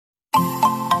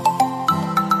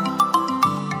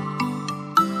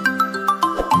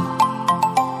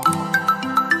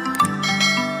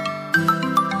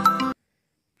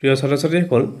প্ৰিয়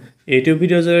ছাত্ৰ-ছাত্ৰীসকল এইটো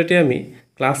ভিডিঅ'ৰ জৰিয়তে আমি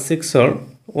ক্লাছ 6ৰ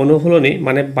অনুশীলনী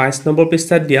মানে 22 নম্বৰ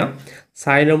পৃষ্ঠাত দিয়া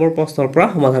 4 নম্বৰ প্ৰশ্নৰ পৰা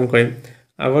সমাধান কৰিম।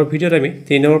 আগৰ ভিডিঅ'ত আমি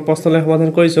 3 নম্বৰ প্ৰশ্নলৈ সমাধান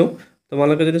কৰিছো।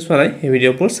 তোমালোকে যদি চোৱা নাই এই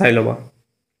ভিডিঅ'বোৰ চাই ল'বা।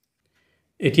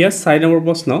 এতিয়া 4 নম্বৰ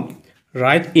প্ৰশ্ন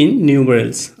ৰাইট ইন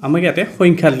নিউমেৰেলছ। আমাক ইয়াতে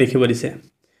সংখ্যাত লিখিব দিছে।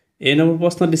 এই নম্বৰ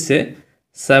প্ৰশ্ন দিছে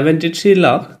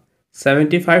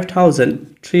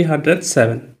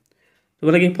 73,75,307।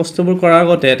 তোমালোকে এই প্ৰশ্নবোৰ কৰাৰ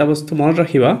আগতে এটা বস্তু মনত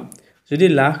ৰাখিবা, যদি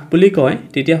লাখ বুলি কয়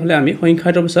তেতিয়াহ'লে আমি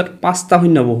সংখ্যাটোৰ পিছত 5টা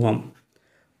শূন্য বহুৱাম।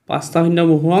 5টা শূন্য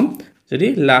বহুৱাম যদি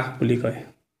লাখ বুলি কয়।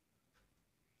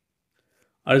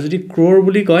 আৰু যদি ক্ৰ'ৰ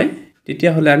বুলি কয়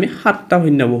তেতিয়াহ'লে আমি 7টা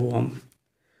শূন্য বহুৱাম।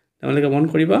 তোমালোকে মন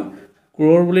কৰিবা,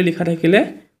 ক্ৰ'ৰ বুলি লিখা থাকিলে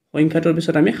সংখ্যাটোৰ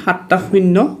পিছত আমি 7টা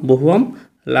শূন্য বহুৱাম,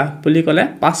 লাখ বুলি ক'লে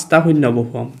 5টা শূন্য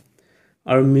বহুৱাম।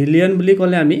 আৰু মিলিয়ন বুলি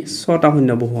ক'লে আমি 6টা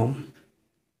শূন্য বহুৱাম।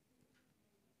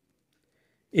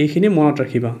 এইখিনি মনত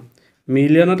ৰাখিবা।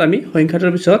 মিলিয়নত আমি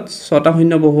সংখ্যাটোৰ পিছত 6টা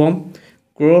শূন্য বহুৱাম,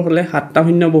 ক্ৰ'ৰ হ'লে 7টা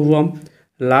শূন্য বহুৱাম,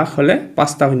 লাখ হ'লে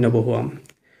 5টা শূন্য বহুৱাম।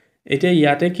 এতিয়া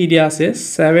ইয়াতে কি দিয়া আছে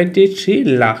 73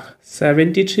 লাখ।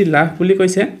 73 লাখ বুলি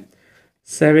কৈছে।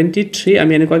 73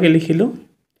 আমি এনেকুৱাকৈ লিখিলোঁ।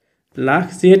 লাখ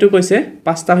যিহেতু কৈছে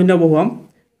 5টা শূন্য বহুৱাম,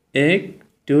 1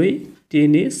 2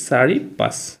 3 4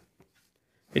 5।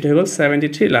 এইটো হৈ গ'ল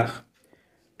 73 লাখ।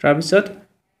 তাৰপিছত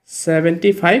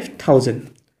 75,000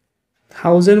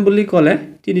 1000 বুলি ক'লে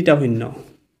 3টা শূন্য।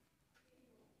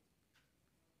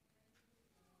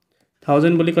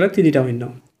 1000 বুলি ক'লে 3টা শূন্য।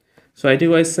 সো এইটো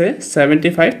কৈছে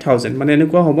 75,000 মানে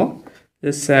এনেকুৱা হ'ব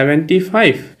যে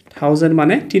 75,000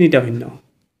 মানে 3টা শূন্য।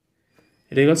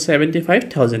 এইটো হৈ গ'ল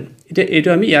 75,000। এতিয়া এইটো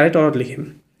আমি ইয়াৰে তলত লিখিম।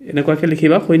 এনেকুৱাকৈ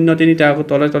লিখিবা, শূন্য 3টা আকৌ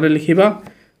তলে তলে লিখিবা,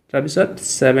 তাৰপিছত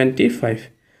 75।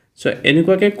 সো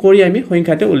এনেকুৱাকৈ কৰি আমি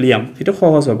সংখ্যাটো উলিয়াম, এইটো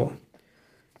সহজ হ'ব।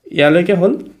 ইয়ালৈকে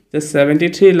হ'ল যে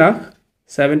 73 লাখ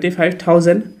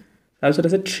 75,000, তাৰপিছত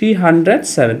আছে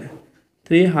 307।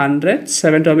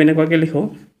 307টো আমি এনেকুৱাকৈ লিখোঁ।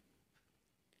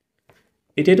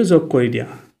 এতিয়া এইটো যোগ কৰি দিয়া।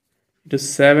 এইটো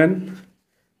 7,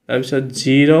 তাৰপিছত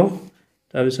 0,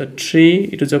 তাৰপিছত 3,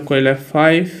 এইটো যোগ কৰিলে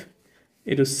 5,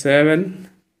 এইটো 7,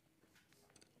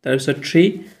 তাৰপিছত 3,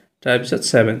 তাৰপিছত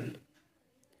 7।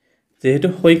 যিহেতু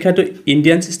সংখ্যাটো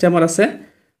ইণ্ডিয়ান ছিষ্টেমত আছে,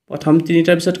 প্ৰথম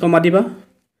 3টাৰ পিছত কমা দিবা,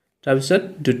 তাৰপিছত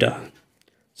 2টা।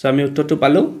 সো আমি উত্তৰটো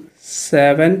পালোঁ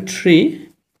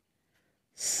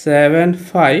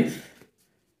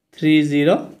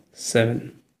 73,75,307।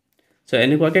 সো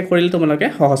এনেকুৱাকৈ কৰিলে তোমালোকে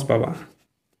সহজ পাবা।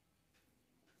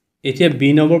 এতিয়া বি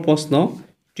নম্বৰ প্ৰশ্ন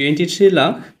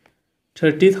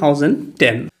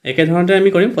 23,30,010। একেধৰণতে আমি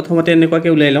কৰিম। প্ৰথমতে এনেকুৱাকৈ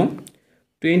ওলাই লওঁ।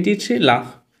 23 লাখ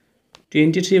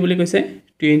 23 বুলি কৈছে।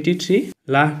 23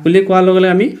 লাখ বুলি কোৱাৰ লগে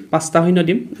লগে আমি 5টা শূন্য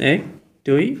দিম, 1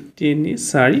 2 3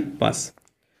 4 5।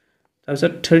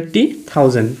 তাৰপিছত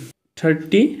 30,000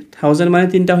 30,000 মানে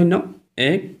 3টা শূন্য,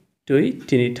 1 2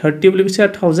 3। 30 বুলি কৈছে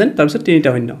আৰু 1000, তাৰপিছত 3টা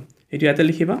শূন্য। এইটো ইয়াতে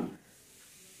লিখিবা।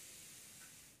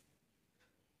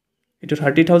 এইটো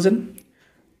 30,000,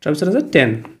 তাৰপিছত আছে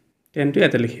 10টো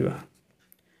ইয়াতে লিখিবা।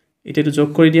 এতিয়া এইটো যোগ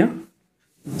কৰি দিয়া,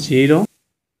 0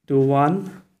 2 1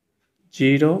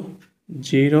 0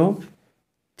 0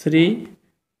 3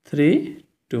 3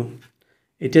 2।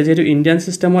 এতিয়া যিহেতু ইণ্ডিয়ান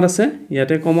ছিষ্টেমত আছে,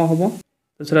 ইয়াতে কমা হ'ব,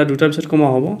 তাৰপিছত আৰু 2টাৰ পিছত কমা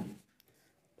হ'ব।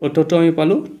 উত্তৰটো আমি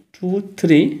পালোঁ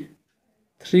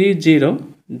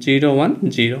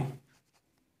 23,30,010।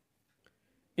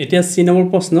 এতিয়া চি নম্বৰ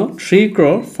প্ৰশ্ন 3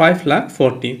 crore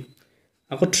 5,40,000।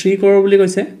 আকৌ 3 crore বুলি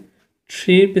কৈছে।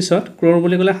 3ৰ পিছত ক্ৰ'ৰ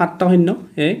বুলি ক'লে 7টা শূন্য,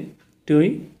 1 2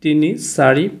 3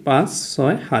 4 5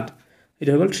 6 7। এইটো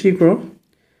হৈ গ'ল 3 crore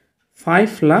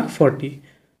 5,40,000।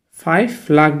 5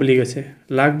 লাখ বুলি কৈছে।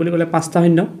 লাখ বুলি ক'লে 5টা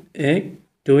শূন্য, 1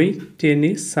 2 3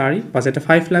 4 5। এটা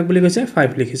 5 লাখ বুলি কৈছে,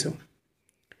 5 লিখিছোঁ।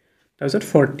 তাৰপিছত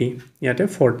 40, ইয়াতে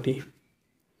 40।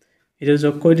 এইটো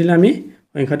যোগ কৰি দিলে আমি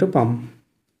সংখ্যাটো পাম।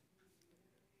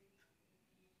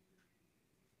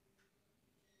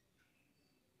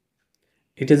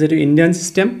 এতিয়া যিহেতু ইণ্ডিয়ান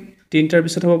ছিষ্টেম, 3টাৰ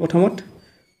পিছত হ'ব প্ৰথমত,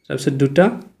 তাৰপিছত 2টা,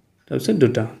 তাৰপিছত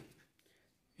 2টা।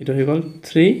 এইটো হৈ গ'ল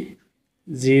 3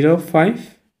 0 5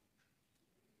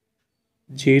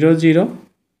 0 0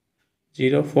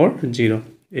 0 4 0।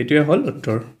 এইটোৱে হ'ল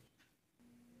উত্তৰ।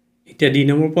 এতিয়া ডি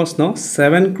নম্বৰ প্ৰশ্ন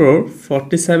 7 crore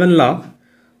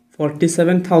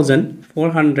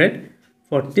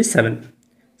 47,47,447।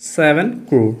 7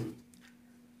 crore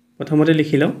প্ৰথমতে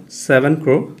লিখি লওঁ। 7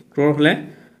 crore, ক্ৰ'ৰ হ'লে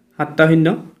 7টা শূন্য,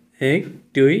 1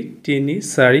 2 3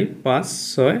 4 5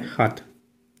 6 7।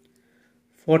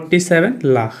 47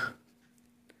 লাখ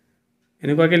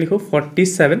এনেকুৱাকৈ লিখোঁ।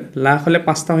 47 লাখ হ'লে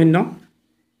 5টা শূন্য।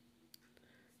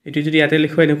 এইটো যদি ইয়াতে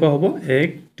লিখোঁ এনেকুৱা হ'ব, 1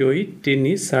 2 3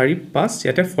 4 5,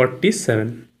 ইয়াতে 47।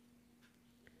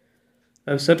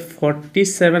 তাৰপিছত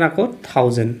 47 আকৌ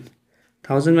 1000।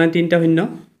 1000 মানে তিনিটা শূন্য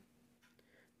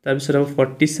তাৰপিছত হ'ব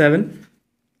 47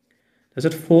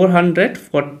 তাৰপিছত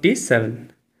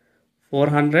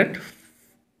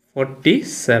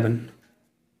 447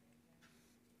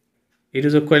 এইটো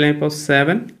যোগ কৰিলে আমি পাওঁ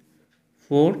 7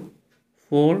 4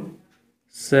 4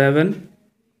 7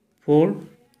 4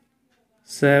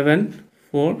 7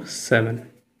 4 7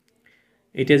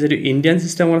 এতিয়া যেটো ইন্ডিয়ান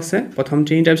সিস্টেমত আছে প্ৰথম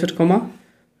তিনিটাৰ পিছত কমা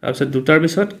তাৰপিছত দুটাৰ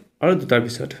পিছত আৰু দুটাৰ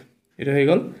পিছত এটা হৈ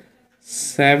গ'ল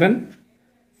 7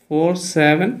 4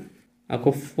 7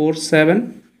 আকৌ 4 7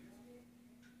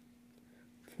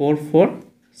 4 4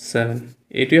 7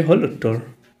 এইটোৱে হ'ল উত্তৰ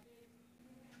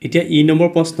এতিয়া ই নম্বৰ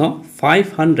প্ৰশ্ন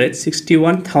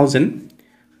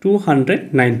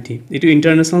 561290 এইটো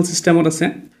ইন্টাৰনেশ্যনেল সিস্টেমত আছে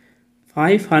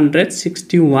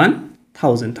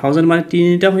 561000 মানে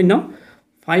তিনিটা শূন্য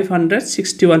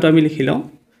 561 তো আমি লিখি লওঁ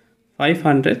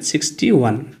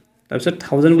 561 তাৰপিছত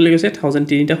 1000 বুলি কৈছে 1000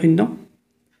 তিনিটা শূন্য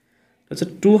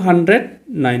তাৰপিছত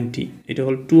 290 এইটো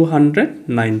হ'ল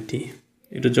 290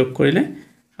 এইটো যোগ কৰিলে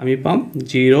আমি পাম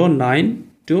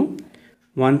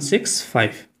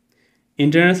 092165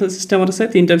 ইন্টাৰনেশ্যনেল সিস্টেমত আছে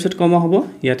তিনিটাৰ পিছত কমা হ'ব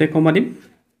ইয়াতে কমা দিম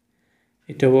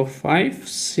এটা হ'ব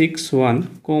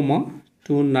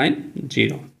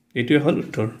 561,290 এইটোৱে হ'ল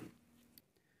উত্তৰ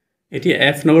এতিয়া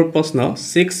F নম্বৰ প্ৰশ্ন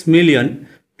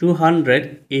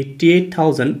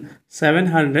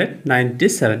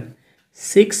 6,288,797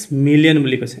 6 মিলিয়ন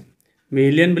বুলি কৈছে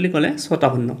মিলিয়ন বুলি ক'লে ছটা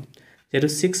শূন্য যেটো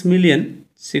 6 মিলিয়ন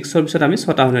 6 ৰ পিছত আমি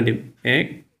ছটা শূন্য দিম 1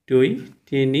 2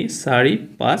 3 4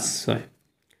 5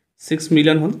 6 6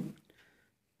 মিলিয়ন হ'ল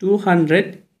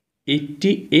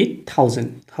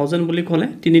 288,000 বুলি ক'লে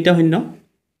তিনিটা শূন্য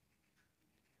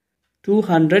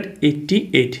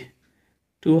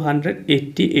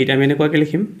 288 আমি এনেকুৱাকৈ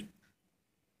লিখিম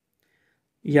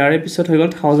ইয়াৰে পিছত হৈ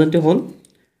গ'ল 1000 টো হ'ল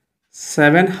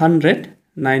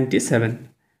 797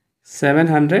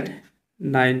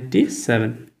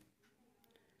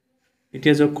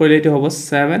 এতিয়া যোগ কৰিলে এইটো হ'ব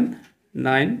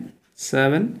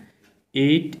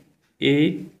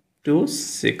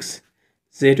 7978826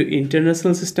 যেটো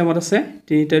ইন্টাৰনেশ্যনেল সিস্টেমত আছে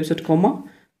তিনিটাৰ পিছত কমা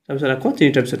তাৰপিছত আকৌ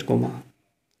তিনিটাৰ পিছত কমা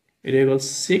এটা হৈ গ'ল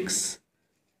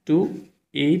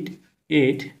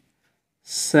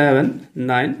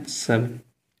 6288797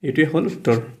 এইটোৱে হ'ল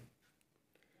উত্তৰ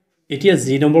এতিয়া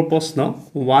জি নম্বৰ প্ৰশ্ন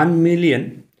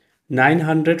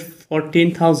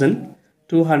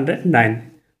 1,914,209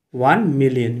 1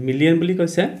 মিলিয়ন বুলি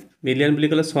কৈছে মিলিয়ন বুলি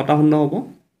ক'লে ছটা শূন্য হ'ব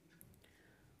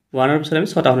 1 ৰ পিছত আমি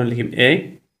ছটা শূন্য লিখিম 1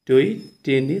 2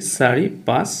 3 4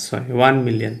 5 6 1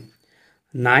 মিলিয়ন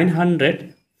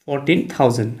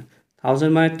 914,000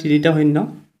 1000 মানে তিনিটা শূন্য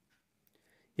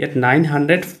ইয়াত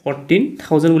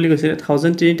 914,000 বুলি কৈছে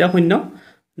 1000 তিনিটা শূন্য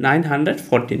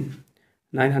 914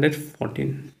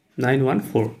 914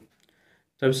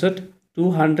 তাৰপিছত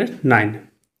 209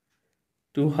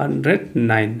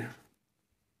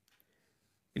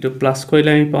 এইটো প্লাস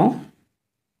কৰিলে আমি পাওঁ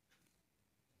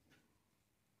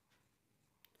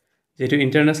যেটো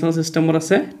ইন্টাৰনেশ্যনেল সিস্টেমত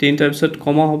আছে তিনিটাৰ পিছত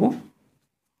কমা হ'ব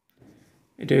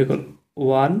এটা হৈ গ'ল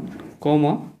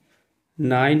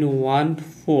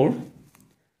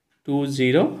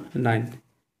 1,914209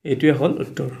 এইটোৱে হ'ল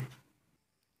উত্তৰ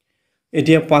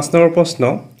এতিয়া 5 নম্বৰ প্ৰশ্ন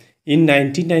In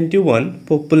 1991,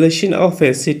 population of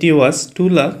a city was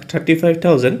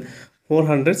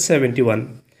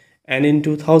 2,35,471 and in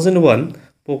 2001,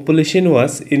 population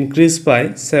was increased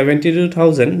by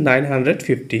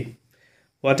 72,950.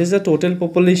 What is the total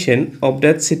population of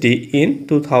that city in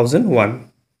 2001?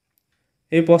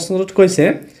 এই প্ৰশ্নটোত কৈছে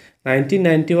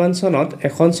 1991 চনত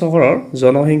এখন চহৰৰ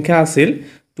জনসংখ্যা আছিল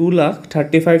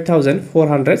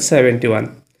 2,35,471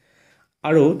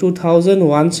 আৰু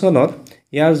 2001 চনত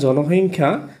ইয়াৰ জনসংখ্যা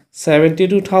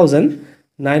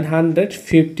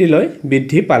 72,950 লৈ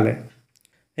বৃদ্ধি পালে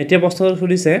এতিয়া প্ৰশ্নটো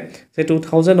সুধিছে যে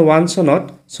 2001 চনত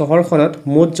চহৰখনত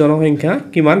মুঠ জনসংখ্যা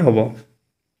কিমান হ'ব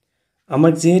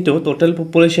আমাক যেহেতু টোটাল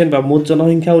পপুলেশন বা মুঠ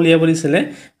জনসংখ্যা উলিয়াব দিছিলে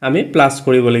আমি প্লাস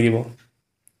কৰিব লাগিব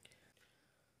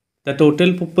The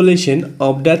total population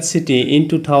of that city in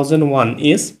 2001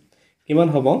 is কিমান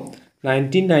হ'ব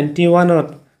 1991 ত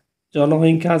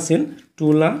জনসংখ্যা আছিল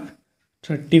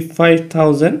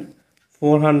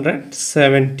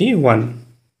 2,35,471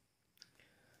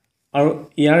 আৰু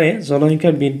ইয়াৰে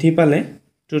জনসংখ্যা বৃদ্ধি পালে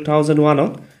 2001 ত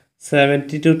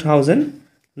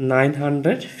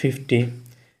 72,950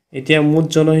 এতিয়া মুঠ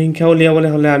জনসংখ্যা উলিয়াবলৈ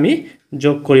হলে আমি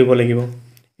যোগ কৰিব লাগিব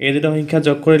এই দুটা সংখ্যা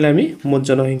যোগ কৰিলে আমি মুঠ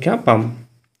জনসংখ্যা পাম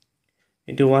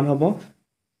এটো 1 হ'ব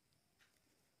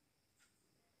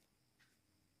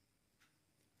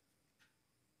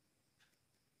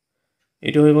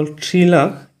এটো হৈ গল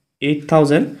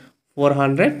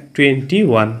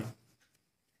 3,08,421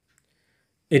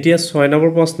 এতিয়া 6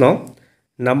 নম্বৰ প্ৰশ্ন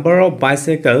Number of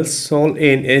bicycles sold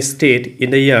in a state in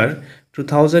the year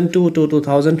 2002 to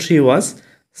 2003 was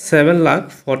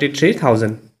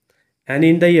 7,43,000, and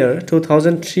in the year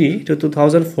 2003 to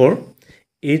 2004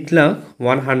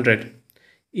 8,100.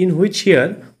 In which year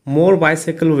more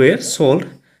bicycles were sold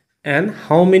and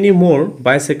how many more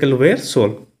bicycles were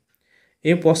sold?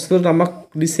 এই প্ৰশ্নটো আমাক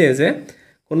দিছে যে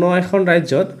কোনো এখন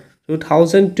ৰাজ্যত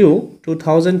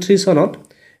 2002-2003 চনত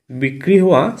বিক্ৰী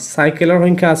হোৱা চাইকেলৰ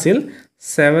সংখ্যা আছিল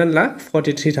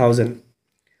 7,43,000.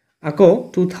 আকৌ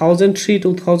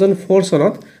 2003-2004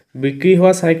 চনত বিক্ৰী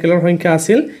হোৱা চাইকেলৰ সংখ্যা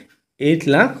আছিল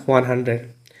 8,100.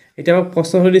 এতিয়া আমাক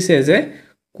প্ৰশ্ন সুধিছে যে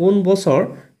কোন বছৰ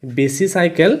বেছি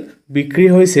চাইকেল বিক্ৰী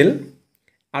হৈছিল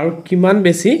আৰু কিমান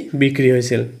বেছি বিক্ৰী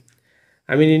হৈছিল?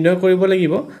 আমি নিৰ্ণয় কৰিব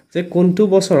লাগিব যে কোনটো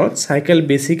বছৰত চাইকেল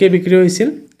বেছিকৈ বিক্ৰী হৈছিল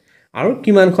আৰু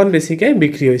কিমানখন বেছিকৈ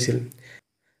বিক্ৰী হৈছিল।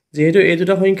 যেহেতু এই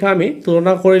দুটা সংখ্যা আমি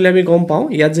তুলনা কৰিলে আমি গম পাওঁ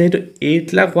ইয়াত যেহেতু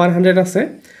 8,100 আছে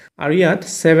আৰু ইয়াত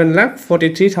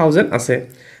 7,43,000 আছে।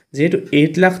 যেহেতু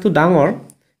 8 লাখটো ডাঙৰ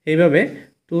সেইবাবে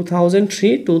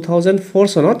 2003-2004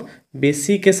 চনত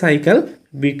বেছিকৈ চাইকেল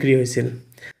বিক্ৰী হৈছিল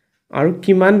আৰু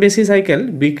কিমান বেছি চাইকেল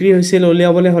বিক্ৰী হৈছিল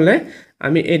উলিয়াবলৈ হ'লে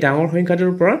আমি এই ডাঙৰ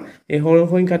সংখ্যাটোৰ পৰা এই সৰু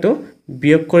সংখ্যাটো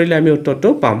বিয়োগ কৰিলে আমি উত্তৰটো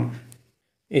পাম।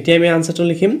 এতিয়া আমি আনসাৰটো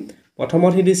লিখিম।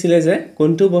 প্ৰথমত হি দিছিলে যে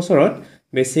কোনটো বছৰত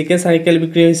বেছিকৈ চাইকেল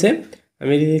বিক্ৰী হৈছে,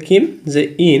 আমি লিখিম যে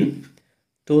ইন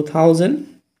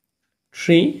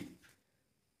 2003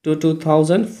 to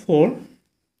 2004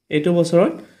 এইটো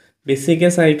বছৰত বেছিকৈ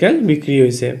চাইকেল বিক্ৰী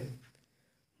হৈছে।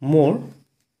 মোৰ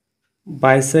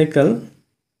bicycle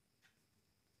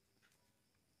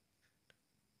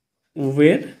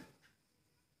were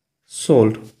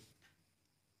sold.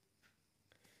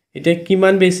 এতিয়া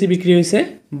কিমান বেছি বিক্ৰী হৈছে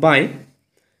বাই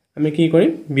আমি কি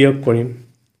কৰিম বিয়োগ কৰিম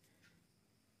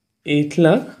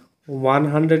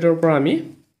 8,100 পৰা আমি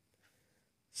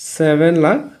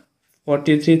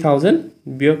 7,43,000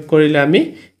 বিয়োগ কৰিলে আমি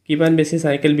কিমান বেছি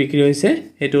চাইকেল বিক্ৰী হৈছে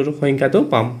হেতুৰ সংখ্যাটো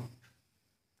পাম।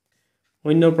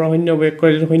 শূন্যৰ পৰা শূন্য বিয়োগ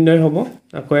কৰিলে শূন্যই হ'ব,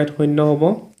 আকৌ ইয়াত শূন্য হ'ব,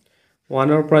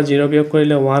 1ৰ পৰা 0 বিয়োগ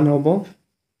কৰিলে 1 হ'ব।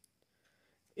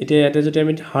 এতিয়া ইয়াতে যদি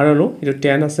আমি হাৰালো এটো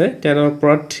 10 আছে, 10ৰ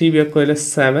পৰা 3 বিয়োগ কৰিলে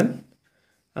 7,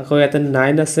 আকৌ ইয়াতে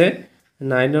 9 আছে,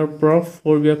 9ৰ পৰা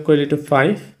 4 বিয়োগ কৰিলে এটো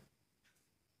 5,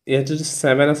 ইয়াতে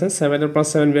 7 আছে, 7ৰ পৰা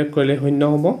 7 বিয়োগ কৰিলে 0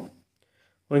 হ'ব।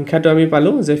 সংখ্যাটো আমি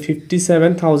পালো যে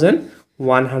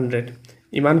 57,100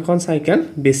 ইমানখন চাইকেল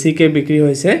বেছিকৈ বিক্ৰী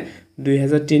হৈছে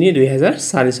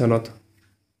 2003-2004 চনত।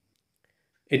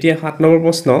 এতিয়া 7 নম্বৰ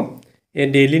প্ৰশ্ন, a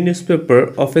daily newspaper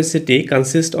of a city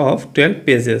consists of 12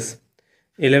 pages.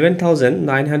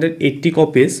 11,980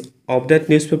 copies of that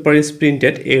newspaper is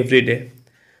printed every day.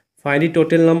 Find the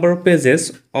total number of pages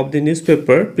of the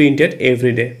newspaper printed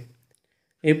every day.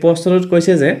 এই প্ৰশ্নটোত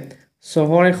কৈছে যে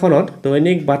চহৰ এখনত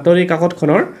দৈনিক বাতৰি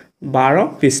কাকতখনৰ 12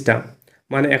 পৃষ্ঠা,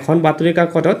 মানে এখন বাতৰি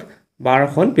কাকতত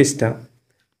 12খন পৃষ্ঠা।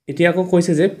 এতিয়া আকৌ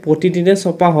কৈছে যে প্ৰতিদিনে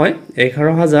ছপা হয়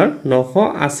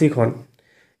 11,980খন।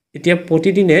 এতিয়া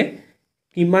প্ৰতিদিনে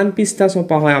কিমান পৃষ্ঠা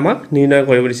ছপা হয় আমাক নিৰ্ণয়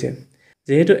কৰিব দিছে।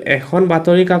 যেহেতু এখন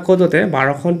বাতৰি কাকততে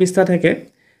 12খন পৃষ্ঠা থাকে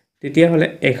তেতিয়াহ'লে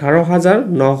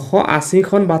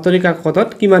 11,980খন বাতৰি কাকতত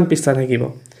কিমান পৃষ্ঠা থাকিব?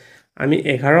 আমি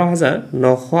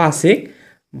 11,980ক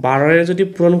 12ৰে যদি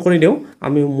পূৰণ কৰি দিওঁ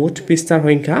আমি মুঠ পৃষ্ঠাৰ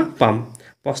সংখ্যা পাম।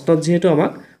 প্ৰশ্নত যেহেতু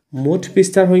আমাক মুঠ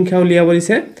পৃষ্ঠাৰ সংখ্যা উলিয়াব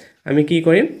দিছে আমি কি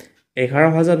কৰিম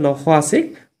 11,980ক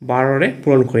 12ৰে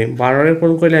পূৰণ কৰিম। 12ৰে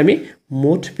পূৰণ কৰিলে আমি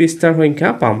মুঠ পৃষ্ঠাৰ সংখ্যা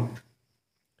পাম।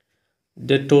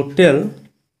 The total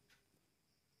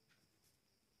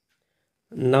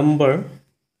number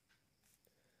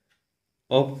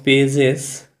of pages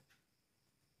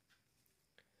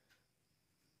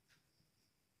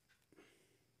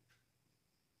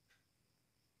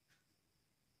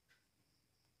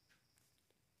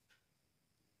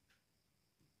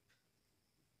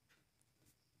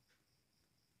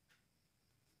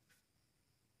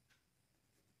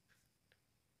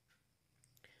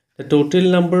The total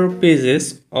number of pages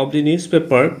of the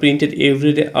newspaper printed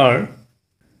every day are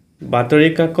বাতৰি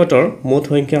কাকতৰ মুঠ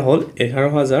সংখ্যা হ'ল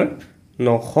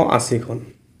 11,980খন।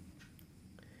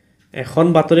 এখন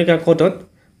বাতৰি কাকতত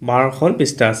 12খন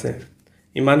পৃষ্ঠা আছে।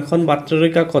 ইমানখন বাতৰি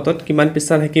কাকতত কিমান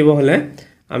পৃষ্ঠা থাকিব হ'লে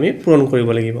আমি পূৰণ কৰিব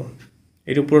লাগিব।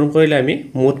 এইটো পূৰণ কৰিলে আমি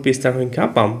মুঠ পৃষ্ঠাৰ সংখ্যা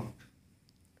পাম।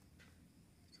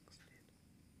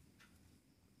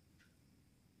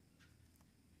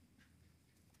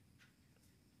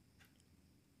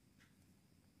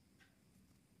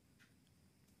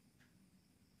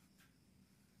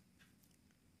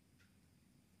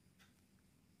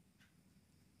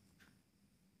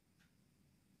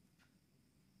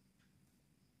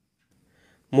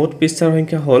 মুঠ পৃষ্ঠাৰ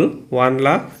সংখ্যা হ'ল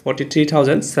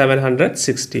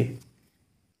 1,43,760।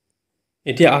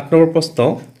 এতিয়া 8 নম্বৰ প্ৰশ্ন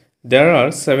There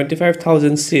are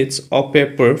 75,000 sheets of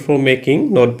paper for making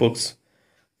notebooks.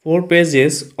 4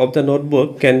 pages of the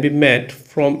notebook can be made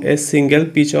from a single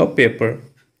piece of paper.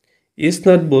 Each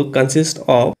notebook consists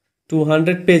of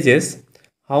 200 pages.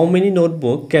 How many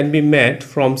notebooks can be made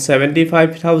from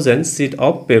 75,000 sheets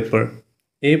of paper?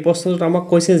 এই প্ৰশ্নটোত আমাক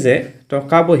কৈছে যে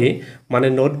টকা বহি মানে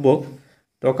notebook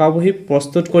টকা বহি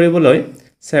প্ৰস্তুত কৰিবলৈ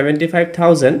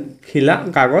 75,000 খিলা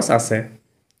কাগজ আছে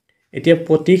এতিয়া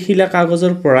প্ৰতি খিলা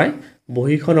কাগজৰ পৰাই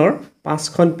বহিখনৰ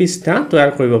 5খন পৃষ্ঠা তৈয়াৰ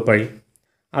কৰিব পাৰি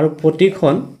আৰু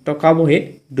প্ৰতিখন টকা বহিত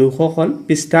 200খন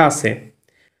পৃষ্ঠা আছে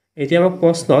এতিয়া আমাক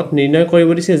প্ৰশ্নত নিৰ্ণয় কৰিব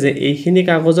দিছে যে এইখিনি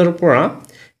কাগজৰ পৰা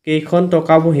কেইখন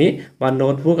টকা বহি বা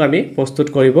নোটবুক আমি প্ৰস্তুত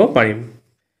কৰিব পাৰিম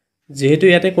যেহেতু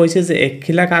ইয়াতে কৈছে যে এক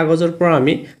খিলা কাগজৰ পৰা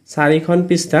আমি 4খন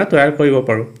পৃষ্ঠা তৈয়াৰ কৰিব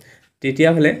পাৰো তেতিয়া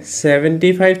হলে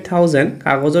 75,000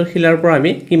 কাগজৰ খিলাৰ পৰা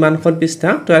আমি কিমানখন পৃষ্ঠা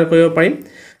তৈয়াৰ কৰিব পাৰিম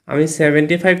আমি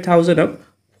 75,000 ক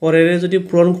 4 ৰে যদি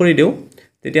পূৰণ কৰি দিও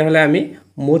তেতিয়া হলে আমি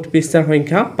মুঠ পৃষ্ঠাৰ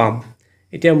সংখ্যা পাম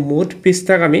এতিয়া মুঠ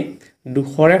পৃষ্ঠাক আমি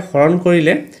 200 ৰে হৰণ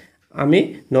কৰিলে আমি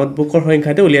নোটবুকৰ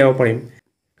সংখ্যাটো উলিয়াব পাৰিম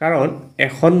কাৰণ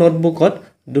এখন নোটবুকত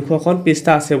 200খন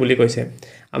পৃষ্ঠা আছে বুলি কৈছে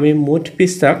আমি মুঠ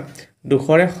পৃষ্ঠাক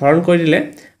 200 ৰে হৰণ কৰি দিলে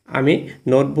আমি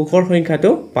নোটবুকৰ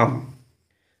সংখ্যাটো পাম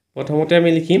প্ৰথমতে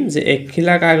আমি লিখিম যে এক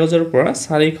খিলা কাগজৰ পৰা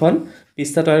 4খন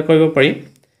পৃষ্ঠা তৈয়াৰ কৰিব পাৰিম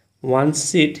 1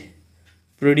 sheet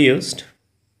produced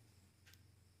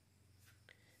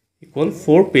equal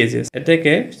 4 pages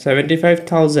এতেকে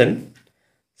 75,000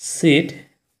 sheet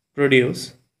produce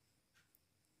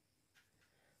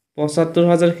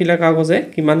 75,000 খিলা কাগজে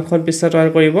কিমানখন পৃষ্ঠা তৈয়াৰ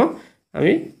কৰিব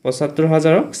আমি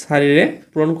 75,000 ক 4 ৰে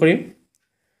পূৰণ কৰিম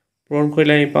পূৰণ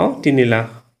কৰিলে আমি পাও 3 লাখ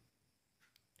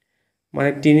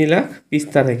মানে 3 লাখ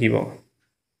পৃষ্ঠা থাকিব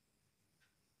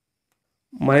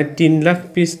মানে 3 লাখ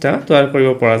পৃষ্ঠা তৈয়াৰ কৰিব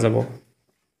পৰা যাব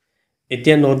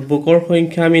এতিয়া নোটবুকৰ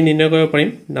সংখ্যা আমি নিৰ্ণয় কৰিব পাৰিম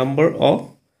number of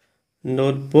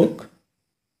notebook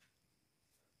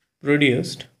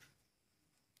produced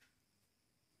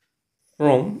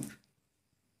from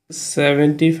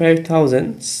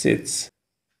 75,000 sheets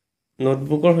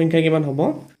নোটবুকৰ সংখ্যা কিমান হ'ব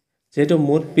যেহেতু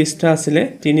মুঠ পৃষ্ঠা আছিল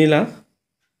 3 লাখ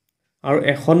আৰু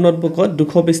এখন নোটবুকত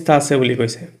 200 পৃষ্ঠা আছে বুলি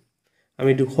কৈছে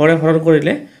আমি 200 ৰে হৰণ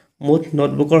কৰিলে মুঠ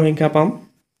নোটবুকৰ সংখ্যা পাম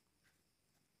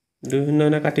 2 শূন্য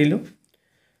কাটিলো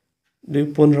 2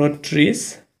 15 30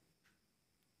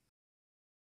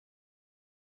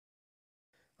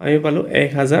 আমি পালো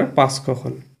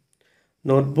 1500খন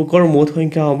নোটবুকৰ মুঠ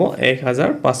সংখ্যা হ'ব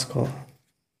 1500